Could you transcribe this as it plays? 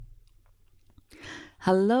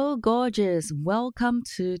Hello, gorgeous. Welcome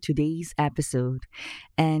to today's episode.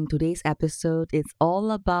 And today's episode is all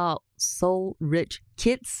about soul rich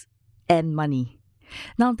kids and money.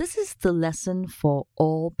 Now, this is the lesson for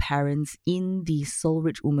all parents in the Soul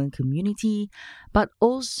Rich Woman community, but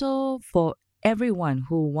also for everyone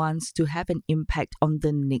who wants to have an impact on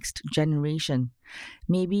the next generation.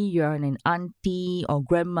 Maybe you're an auntie or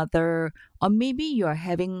grandmother, or maybe you're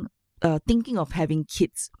thinking of having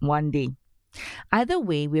kids one day. Either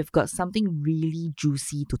way, we've got something really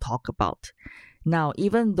juicy to talk about. Now,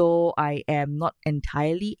 even though I am not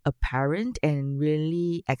entirely a parent and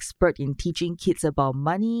really expert in teaching kids about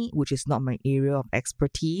money, which is not my area of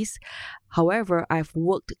expertise, however, I've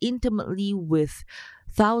worked intimately with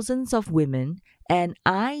thousands of women and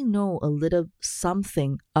I know a little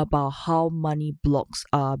something about how money blocks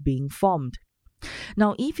are being formed.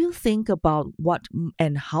 Now, if you think about what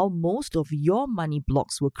and how most of your money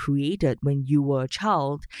blocks were created when you were a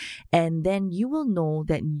child, and then you will know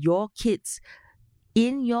that your kids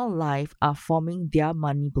in your life are forming their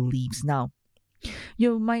money beliefs now.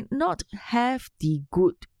 You might not have the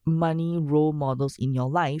good money role models in your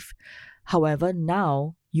life. However,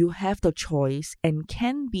 now you have the choice and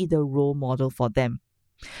can be the role model for them.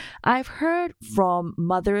 I've heard from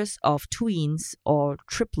mothers of twins or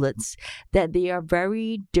triplets that they are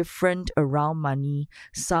very different around money.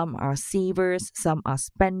 Some are savers, some are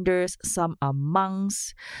spenders, some are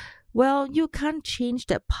monks. Well, you can't change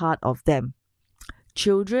that part of them.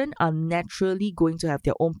 Children are naturally going to have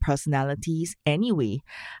their own personalities anyway.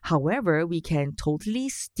 However, we can totally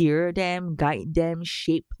steer them, guide them,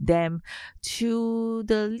 shape them to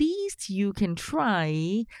the least you can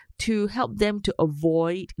try to help them to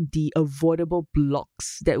avoid the avoidable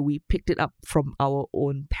blocks that we picked it up from our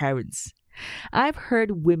own parents. I've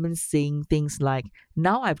heard women saying things like,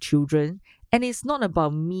 now I have children, and it's not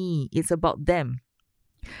about me, it's about them.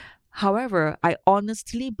 However, I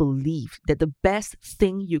honestly believe that the best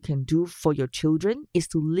thing you can do for your children is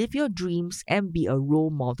to live your dreams and be a role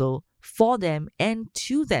model for them and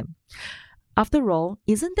to them. After all,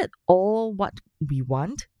 isn't that all what we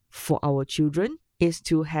want for our children? Is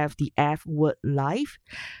to have the F word life,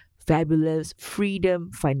 fabulous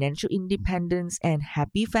freedom, financial independence, and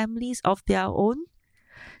happy families of their own?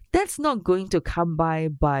 That's not going to come by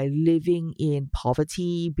living in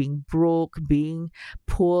poverty, being broke, being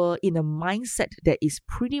poor in a mindset that is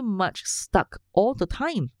pretty much stuck all the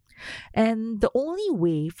time. And the only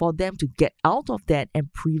way for them to get out of that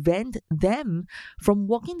and prevent them from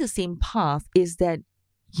walking the same path is that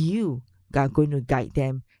you are going to guide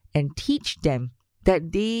them and teach them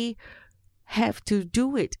that they have to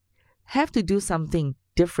do it, have to do something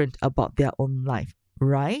different about their own life.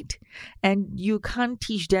 Right? And you can't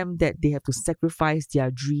teach them that they have to sacrifice their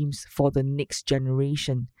dreams for the next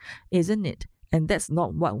generation, isn't it? And that's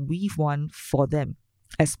not what we want for them,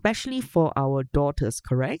 especially for our daughters,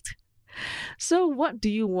 correct? So, what do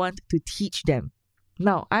you want to teach them?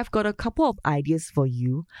 Now, I've got a couple of ideas for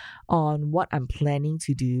you on what I'm planning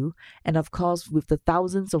to do. And of course, with the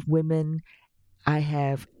thousands of women I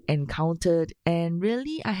have encountered, and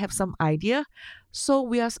really, I have some idea. So,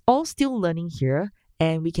 we are all still learning here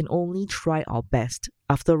and we can only try our best.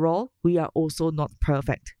 After all, we are also not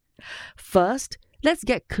perfect. First, let's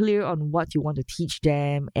get clear on what you want to teach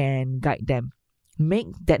them and guide them. Make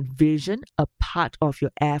that vision a part of your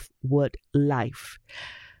F word life.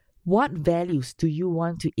 What values do you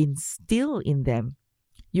want to instill in them?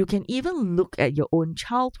 You can even look at your own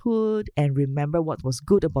childhood and remember what was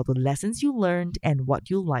good about the lessons you learned and what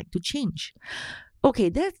you like to change. Okay,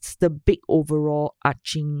 that's the big overall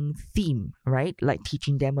arching theme, right? Like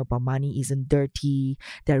teaching them about money isn't dirty,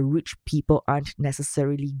 that rich people aren't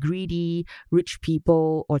necessarily greedy, rich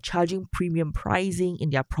people or charging premium pricing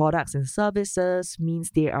in their products and services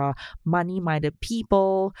means they are money minded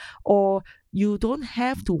people, or you don't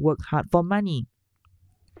have to work hard for money.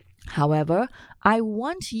 However, I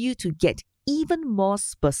want you to get even more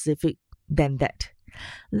specific than that.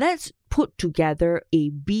 Let's put together a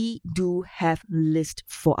be, do, have list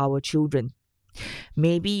for our children.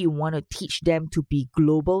 Maybe you want to teach them to be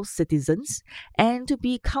global citizens and to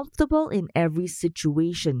be comfortable in every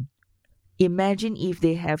situation. Imagine if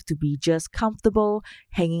they have to be just comfortable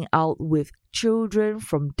hanging out with children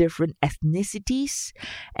from different ethnicities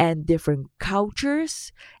and different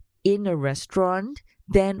cultures in a restaurant,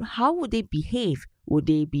 then how would they behave? Would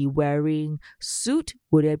they be wearing suit?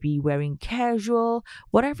 Would they be wearing casual?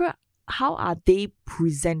 Whatever, how are they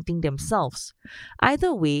presenting themselves?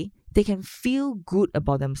 Either way, they can feel good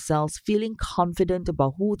about themselves, feeling confident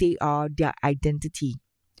about who they are, their identity.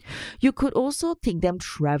 You could also take them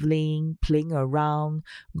traveling, playing around,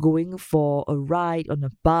 going for a ride on a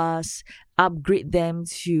bus, upgrade them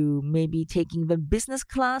to maybe taking even business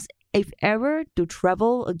class if ever to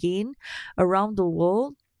travel again around the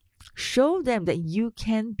world. Show them that you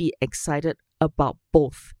can be excited about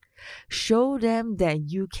both. Show them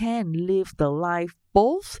that you can live the life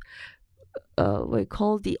both we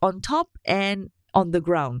call the on top and on the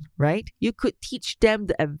ground, right? You could teach them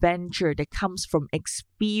the adventure that comes from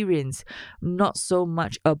experience, not so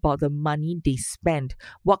much about the money they spend.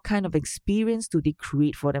 What kind of experience do they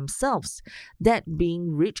create for themselves? That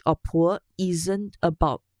being rich or poor isn't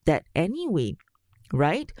about that anyway,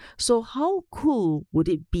 right? So, how cool would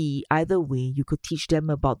it be? Either way, you could teach them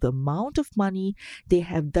about the amount of money they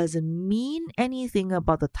have doesn't mean anything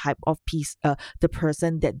about the type of the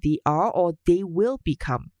person that they are or they will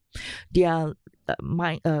become. Their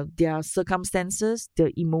their circumstances,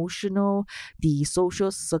 the emotional, the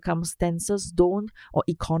social circumstances don't, or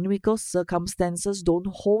economical circumstances don't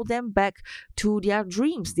hold them back to their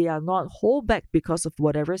dreams. They are not hold back because of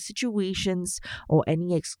whatever situations or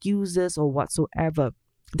any excuses or whatsoever.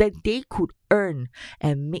 That they could earn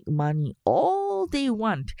and make money all they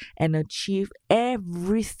want and achieve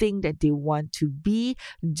everything that they want to be,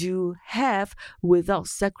 do, have without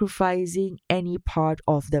sacrificing any part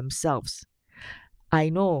of themselves. I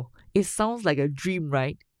know it sounds like a dream,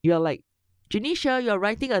 right? You're like, Janisha, you're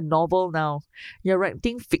writing a novel now. You're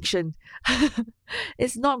writing fiction.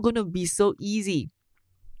 It's not going to be so easy.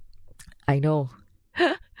 I know.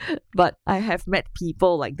 But I have met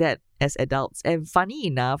people like that as adults. And funny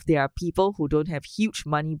enough, there are people who don't have huge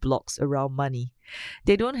money blocks around money.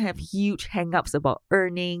 They don't have huge hang-ups about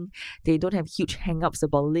earning. They don't have huge hang-ups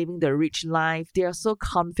about living the rich life. They are so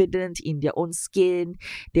confident in their own skin.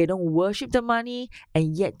 They don't worship the money,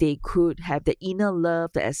 and yet they could have the inner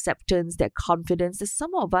love, the acceptance, that confidence that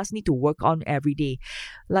some of us need to work on every day.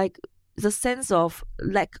 Like the sense of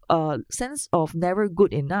never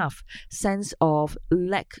good enough, sense of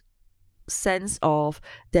lack, sense of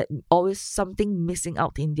that always something missing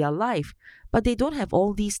out in their life. But they don't have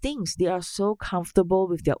all these things. They are so comfortable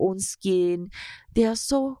with their own skin. They are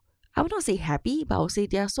so, I would not say happy, but I would say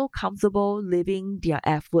they are so comfortable living their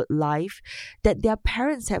effort life that their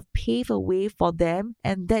parents have paved a way for them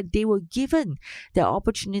and that they were given the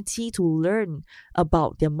opportunity to learn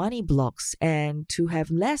about their money blocks and to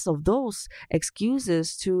have less of those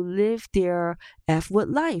excuses to live their effort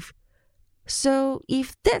life. So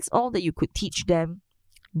if that's all that you could teach them,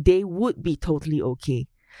 they would be totally okay.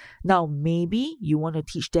 Now, maybe you want to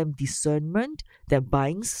teach them discernment, that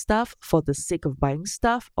buying stuff for the sake of buying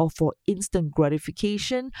stuff or for instant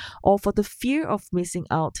gratification or for the fear of missing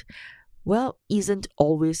out, well, isn't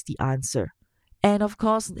always the answer. And of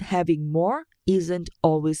course, having more isn't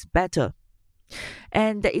always better.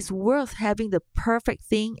 And that it's worth having the perfect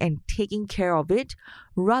thing and taking care of it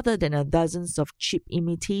rather than a dozens of cheap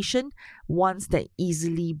imitation ones that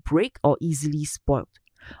easily break or easily spoil.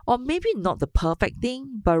 Or maybe not the perfect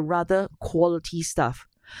thing, but rather quality stuff.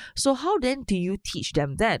 So, how then do you teach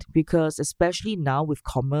them that? Because, especially now with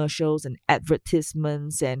commercials and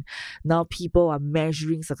advertisements, and now people are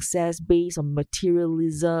measuring success based on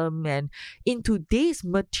materialism. And in today's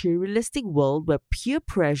materialistic world where peer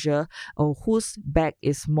pressure or whose bag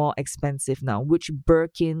is more expensive now, which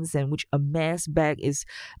Birkins and which Hermes bag is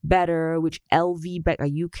better, which LV bag are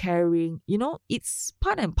you carrying? You know, it's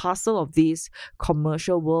part and parcel of this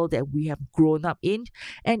commercial world that we have grown up in.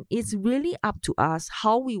 And it's really up to us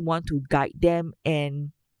how we want to guide them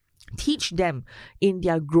and teach them in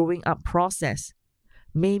their growing up process.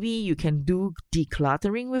 Maybe you can do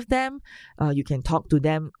decluttering with them. You can talk to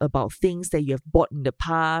them about things that you have bought in the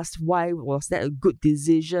past. Why was that a good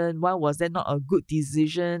decision? Why was that not a good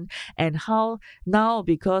decision? And how now,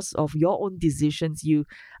 because of your own decisions, you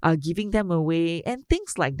are giving them away and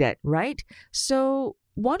things like that, right? So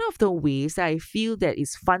one of the ways that I feel that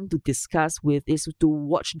is fun to discuss with is to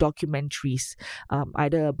watch documentaries,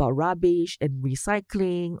 either about rubbish and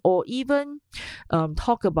recycling, or even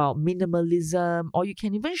talk about minimalism, or you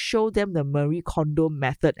can even show them the Marie Kondo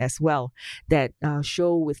method as well. That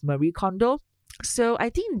show with Marie Kondo. So I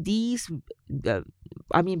think these,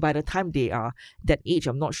 by the time they are that age,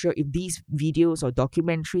 I'm not sure if these videos or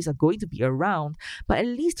documentaries are going to be around. But at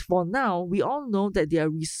least for now, we all know that there are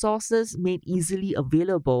resources made easily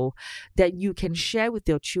available that you can share with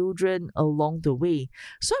your children along the way.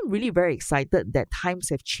 So I'm really very excited that times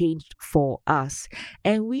have changed for us.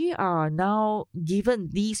 And we are now given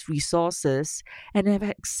these resources and have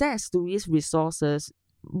access to these resources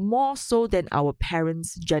more so than our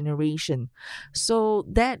parents' generation. So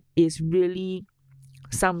that is really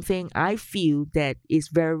something I feel that is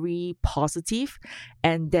very positive,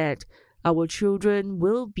 and that our children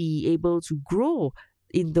will be able to grow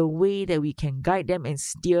in the way that we can guide them and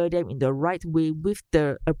steer them in the right way with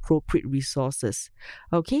the appropriate resources.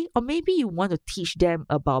 Okay, or maybe you want to teach them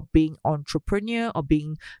about being entrepreneur, or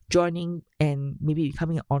joining and maybe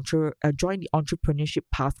becoming join the entrepreneurship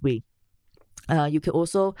pathway. You can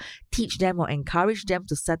also teach them or encourage them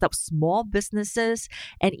to set up small businesses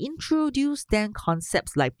and introduce them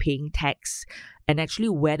concepts like paying tax and actually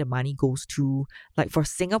where the money goes to. Like for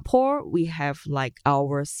Singapore, we have like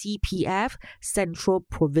our CPF, Central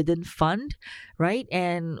Provident Fund, right?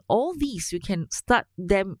 And all these, you can start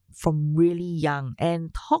them from really young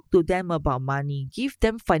and talk to them about money, give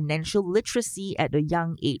them financial literacy at a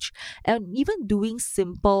young age, and even doing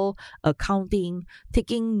simple accounting,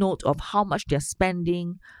 taking note of how much they're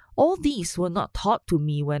spending. All these were not taught to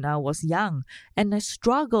me when I was young, and I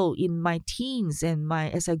struggled in my teens and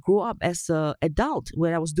as I grew up as an adult.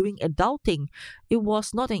 When I was doing adulting, it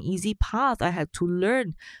was not an easy path. I had to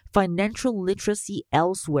learn financial literacy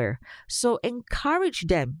elsewhere. So encourage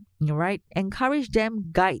them, right? Encourage them,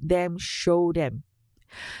 guide them, show them.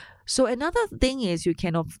 So another thing is you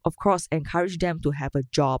can of course encourage them to have a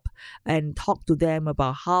job and talk to them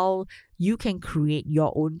about how you can create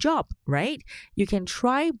your own job, right? You can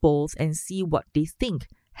try both and see what they think.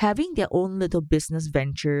 Having their own little business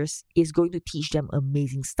ventures is going to teach them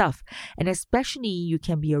amazing stuff, and especially you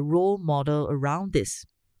can be a role model around this.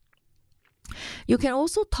 You can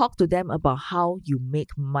also talk to them about how you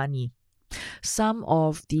make money. Some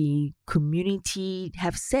of the community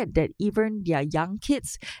have said that even their young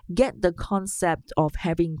kids get the concept of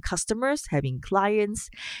having customers, having clients,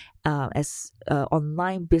 as an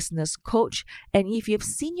online business coach. And if you've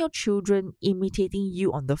seen your children imitating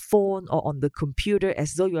you on the phone or on the computer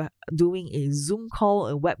as though you're doing a Zoom call,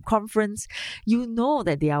 a web conference, you know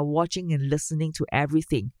that they are watching and listening to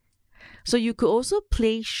everything. So you could also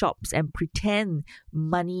play shops and pretend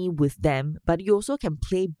money with them, but you also can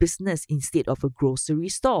play business instead of a grocery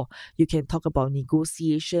store. You can talk about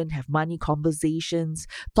negotiation, have money conversations,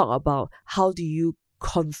 talk about how do you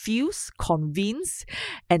convince,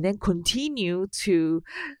 and then continue to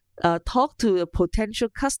talk to a potential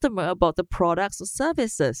customer about the products or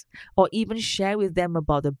services, or even share with them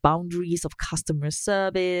about the boundaries of customer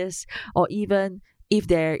service, or even if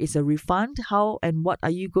there is a refund, how and what are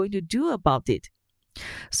you going to do about it?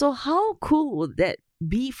 So how cool would that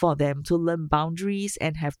be for them to learn boundaries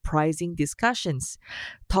and have pricing discussions?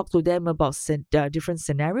 Talk to them about different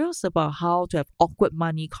scenarios, about how to have awkward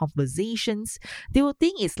money conversations. They will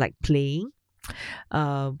think it's like playing,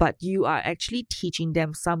 but you are actually teaching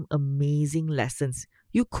them some amazing lessons.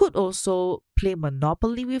 You could also play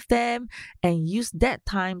Monopoly with them and use that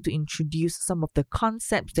time to introduce some of the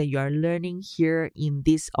concepts that you are learning here in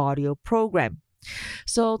this audio program.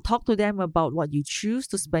 So talk to them about what you choose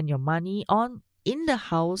to spend your money on in the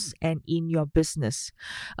house and in your business.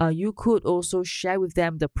 You could also share with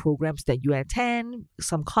them the programs that you attend,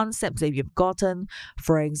 some concepts that you've gotten.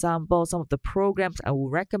 For example, some of the programs I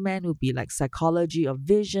would recommend would be like Psychology of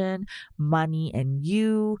Vision, Money and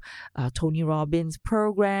You, Tony Robbins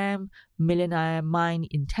program, Millionaire Mind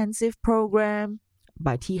Intensive program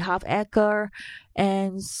by T. Harv Eker,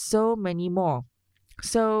 and so many more.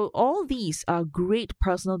 So all these are great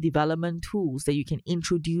personal development tools that you can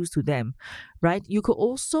introduce to them, right? You could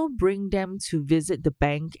also bring them to visit the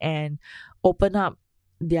bank and open up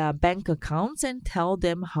their bank accounts and tell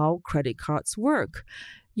them how credit cards work.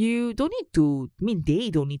 You don't need to, they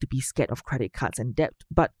don't need to be scared of credit cards and debt,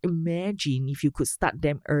 but imagine if you could start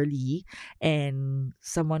them early and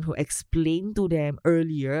someone who explained to them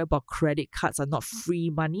earlier about credit cards are not free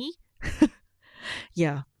money.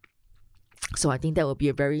 Yeah. So I think that would be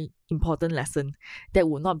a very important lesson. There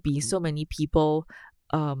would not be so many people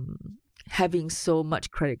having so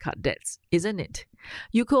much credit card debts, isn't it?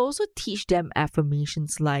 You could also teach them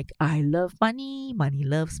affirmations like, I love money, money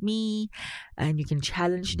loves me. And you can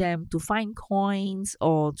challenge them to find coins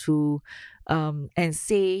or to and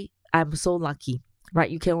say, I'm so lucky. Right,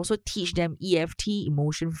 you can also teach them EFT,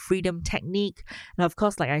 emotion freedom technique. And of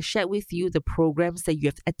course, like I shared with you, the programs that you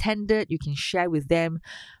have attended, you can share with them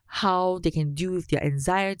how they can deal with their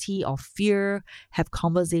anxiety or fear, have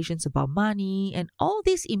conversations about money, and all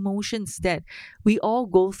these emotions that we all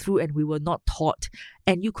go through and we were not taught.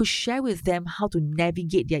 And you could share with them how to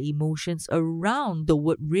navigate their emotions around the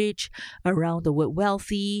word rich, around the word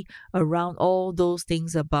wealthy, around all those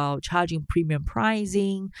things about charging premium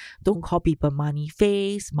pricing, don't call people money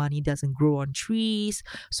face, money doesn't grow on trees.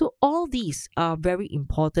 So all these are very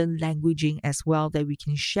important languaging as well that we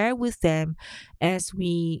can share with them as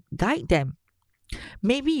we guide them.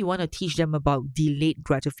 Maybe you want to teach them about delayed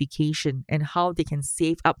gratification and how they can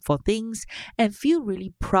save up for things and feel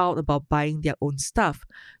really proud about buying their own stuff.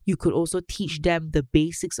 You could also teach them the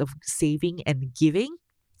basics of saving and giving.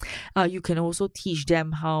 You can also teach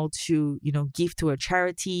them how to, give to a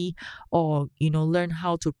charity, or, learn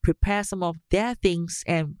how to prepare some of their things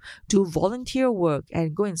and do volunteer work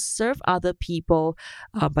and go and serve other people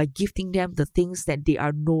by gifting them the things that they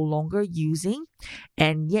are no longer using.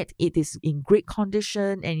 And yet it is in great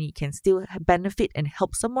condition and you can still benefit and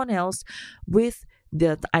help someone else with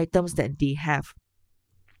the items that they have.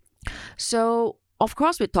 So, of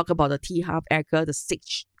course, we talk about the T half acre, the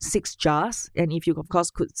six jars, and if you, of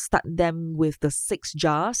course, could start them with the 6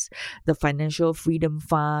 jars: the financial freedom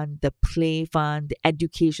fund, the play fund, the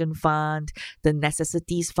education fund, the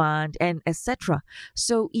necessities fund, and etc.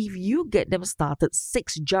 So, if you get them started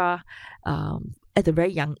 6 jar at a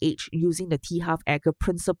very young age using the T half acre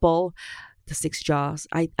principle, the 6 jars,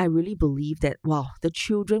 I really believe that wow, the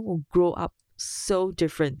children will grow up so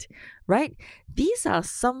different, right? These are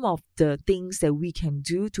some of the things that we can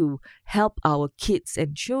do to help our kids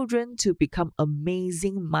and children to become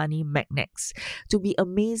amazing money magnets, to be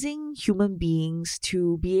amazing human beings,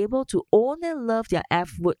 to be able to own and love their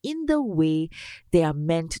F word in the way they are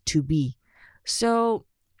meant to be. So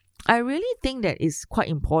I really think that is quite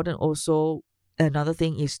important also. Another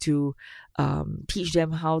thing is to teach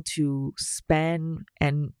them how to spend,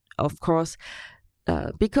 and of course,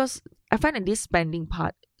 because I find that this spending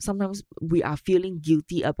part, sometimes we are feeling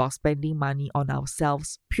guilty about spending money on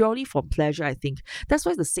ourselves purely for pleasure, I think. That's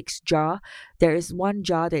why the 6 jar, there is 1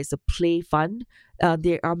 jar that is a play fund.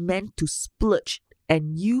 They are meant to splurge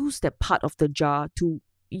and use that part of the jar to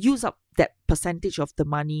use up that percentage of the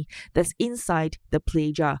money that's inside the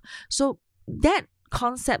play jar. So that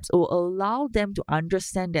concepts will allow them to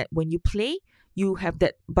understand that when you play, you have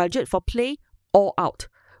that budget for play all out.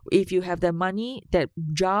 If you have the money, that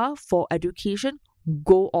jar for education,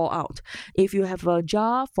 go all out. If you have a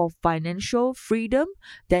jar for financial freedom,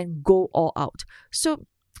 then go all out. So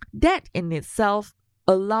that in itself,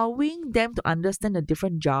 allowing them to understand the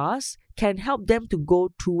different jars can help them to go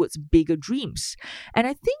towards bigger dreams. And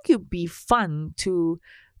I think it'd be fun to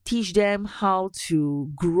teach them how to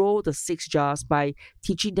grow the 6 jars by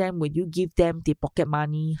teaching them, when you give them the pocket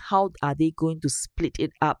money, how are they going to split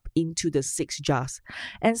it up into the 6 jars.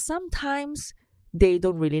 And sometimes they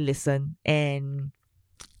don't really listen, and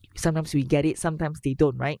sometimes we get it, sometimes they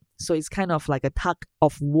don't, right? So it's kind of like a tug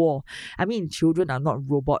of war. I mean, children are not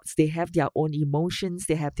robots. They have their own emotions,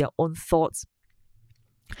 they have their own thoughts.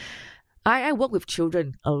 I work with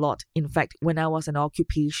children a lot, in fact, when I was an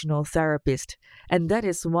occupational therapist. And that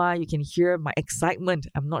is why you can hear my excitement.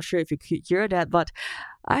 I'm not sure if you could hear that, but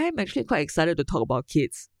I am actually quite excited to talk about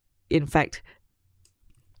kids, in fact.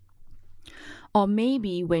 Or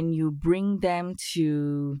maybe when you bring them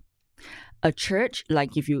to a church,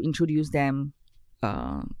 like if you introduce them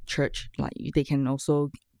church, like they can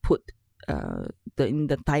also put in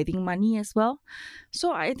the tithing money as well.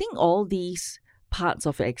 So I think all these parts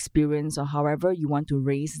of the experience, or however you want to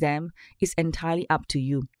raise them, is entirely up to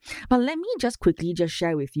you. But let me just quickly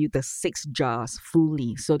share with you the 6 jars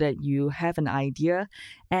fully so that you have an idea,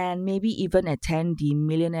 and maybe even attend the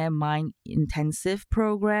Millionaire Mind Intensive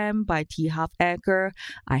program by T half acre.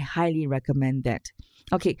 I highly recommend that.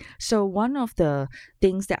 Okay, so one of the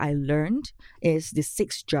things that I learned is the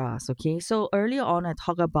 6 jars. Okay, so earlier on I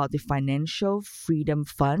talked about the Financial Freedom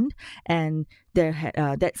Fund, and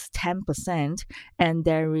that's 10%, and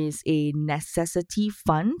there is a necessity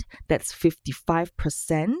fund that's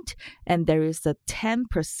 55%, and there is a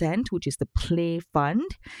 10%, which is the play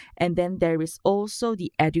fund, and then there is also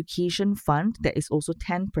the education fund that is also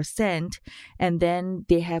 10%, and then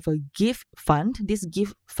they have a gift fund. This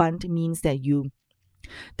gift fund means that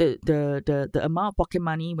the amount of pocket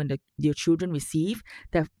money when your children receive,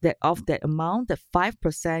 that of that amount, that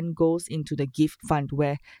 5% goes into the gift fund,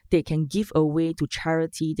 where they can give away to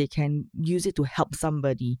charity, they can use it to help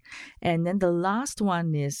somebody. And then the last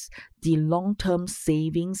one is the long-term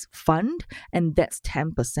savings fund, and that's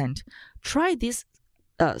 10%. Try this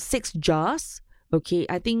 6 jars. Okay,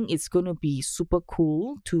 I think it's going to be super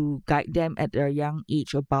cool to guide them at a young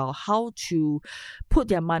age about how to put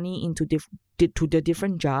their money into the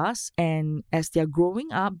different jars, and as they're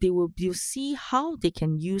growing up, you'll see how they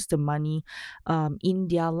can use the money in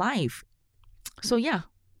their life. So yeah.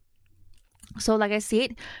 So like I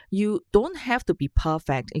said, you don't have to be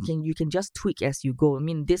perfect. You can just tweak as you go. I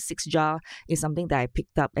mean, this 6 jar is something that I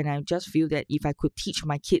picked up, and I just feel that if I could teach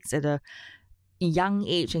my kids at a young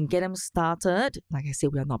age and get them started. Like I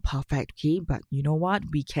said, we are not perfect, okay? But you know what?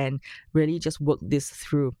 We can really just work this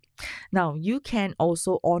through. Now, you can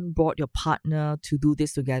also onboard your partner to do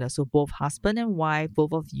this together. So both husband and wife,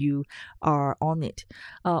 both of you are on it.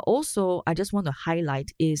 Also, I just want to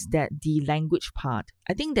highlight is that the language part.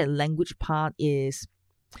 I think that language part is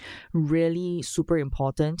really super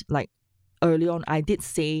important. Like early on, I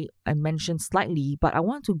mentioned slightly, but I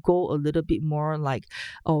want to go a little bit more like,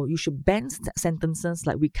 oh, you should ban sentences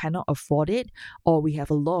like we cannot afford it, or we have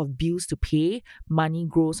a lot of bills to pay, money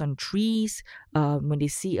grows on trees. When they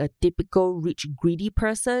see a typical rich, greedy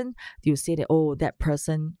person, they'll say that, oh, that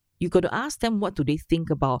person, you got to ask them what do they think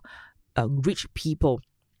about rich people.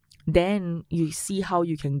 Then you see how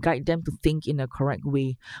you can guide them to think in a correct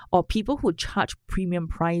way. Or people who charge premium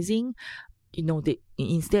pricing, they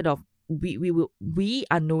instead of we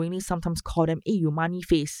unknowingly sometimes call them, hey, you money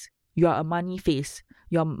face, you are a money face,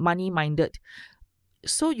 you're money minded.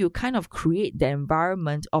 So you kind of create the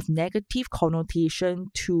environment of negative connotation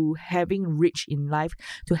to having rich in life,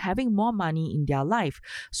 to having more money in their life.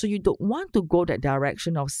 So you don't want to go that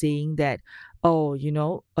direction of saying that, oh,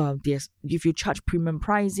 if you charge premium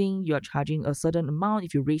pricing, you're charging a certain amount.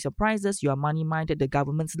 If you raise your prices, you are money minded, the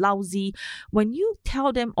government's lousy. When you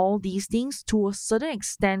tell them all these things, to a certain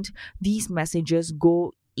extent, these messages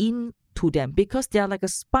go into them because they are like a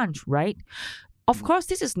sponge, right? Of course,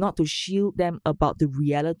 this is not to shield them about the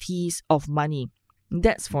realities of money.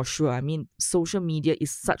 That's for sure. I mean, social media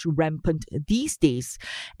is such rampant these days.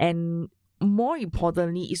 And more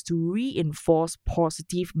importantly is to reinforce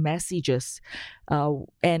positive messages.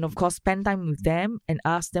 And of course, spend time with them and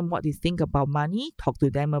ask them what they think about money. Talk to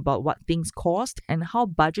them about what things cost and how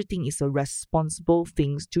budgeting is a responsible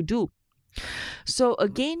thing to do. So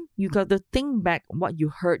again, you got to think back what you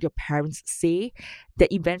heard your parents say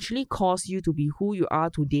that eventually caused you to be who you are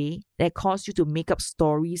today, that caused you to make up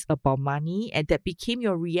stories about money, and that became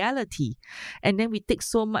your reality. And then we take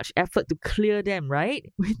so much effort to clear them, right?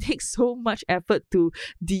 We take so much effort to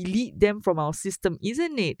delete them from our system,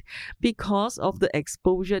 isn't it? Because of the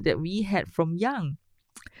exposure that we had from young.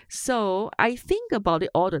 So I think about it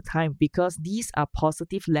all the time because these are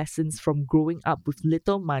positive lessons from growing up with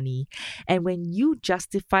little money. And when you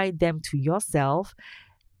justify them to yourself,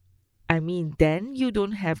 I mean, then you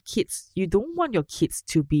don't have kids. You don't want your kids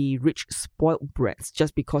to be rich, spoiled brats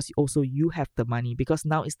just because also you have the money. Because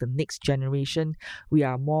now it's the next generation. We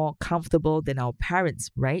are more comfortable than our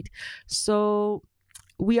parents, right? So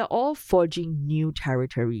we are all forging new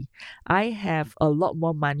territory. I have a lot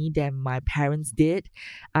more money than my parents did.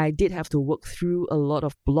 I did have to work through a lot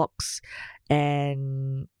of blocks,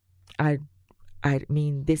 and I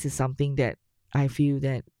mean, this is something that I feel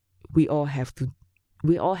that we all have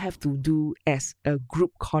to do as a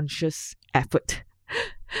group conscious effort.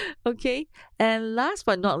 Okay, and last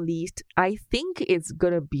but not least, I think it's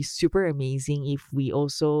gonna be super amazing if we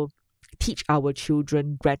also teach our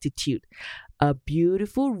children gratitude. A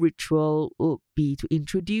beautiful ritual would be to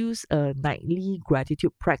introduce a nightly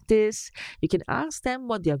gratitude practice. You can ask them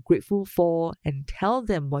what they are grateful for and tell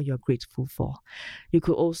them what you're grateful for. You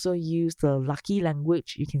could also use the lucky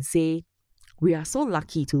language. You can say, we are so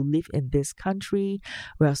lucky to live in this country.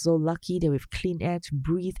 We are so lucky that we have clean air to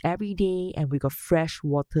breathe every day and we got fresh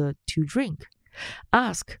water to drink.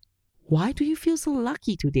 Ask, why do you feel so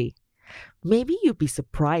lucky today? Maybe you'll be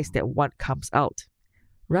surprised at what comes out,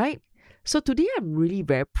 right? So today I'm really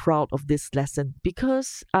very proud of this lesson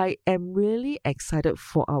because I am really excited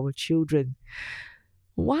for our children.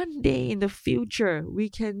 One day in the future, we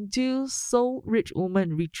can do Soul Rich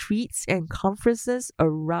Woman retreats and conferences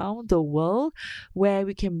around the world where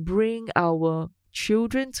we can bring our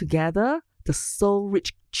children together, the Soul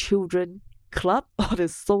Rich Children Club or the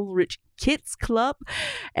Soul Rich Kids Club,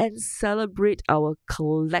 and celebrate our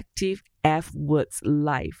collective F words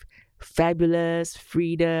life. Fabulous,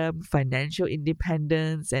 freedom, financial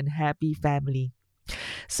independence, and happy family.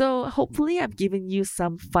 So hopefully I've given you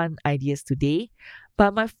some fun ideas today,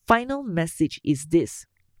 but my final message is this.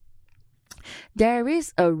 There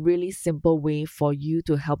is a really simple way for you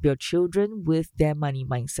to help your children with their money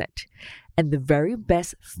mindset. And the very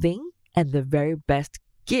best thing and the very best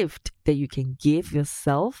gift that you can give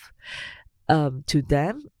yourself to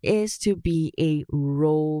them is to be a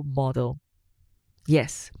role model.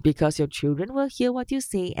 Yes, because your children will hear what you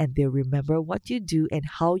say and they'll remember what you do and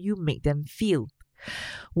how you make them feel.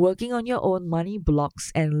 Working on your own money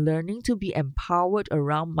blocks and learning to be empowered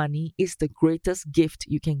around money is the greatest gift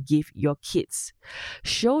you can give your kids.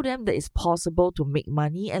 Show them that it's possible to make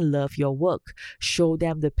money and love your work. Show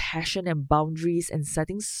them the passion and boundaries and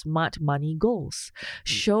setting smart money goals.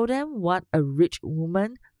 Show them what a rich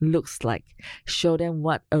woman looks like. Show them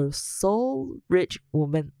what a soul rich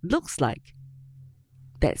woman looks like.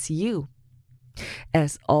 That's you.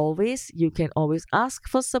 As always, you can always ask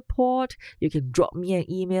for support. You can drop me an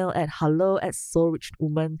email at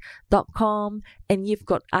hello@soulrichwoman.com. And if you've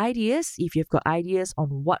got ideas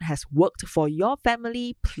on what has worked for your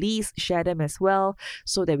family, please share them as well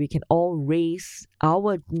so that we can all raise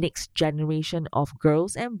our next generation of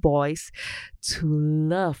girls and boys to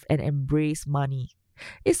love and embrace money.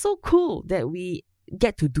 It's so cool that we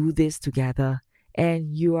get to do this together.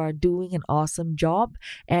 And you are doing an awesome job,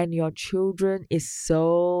 and your children is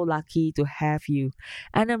so lucky to have you.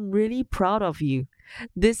 And I'm really proud of you.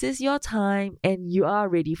 This is your time, and you are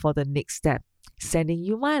ready for the next step. Sending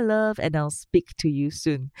you my love, and I'll speak to you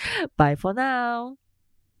soon. Bye for now.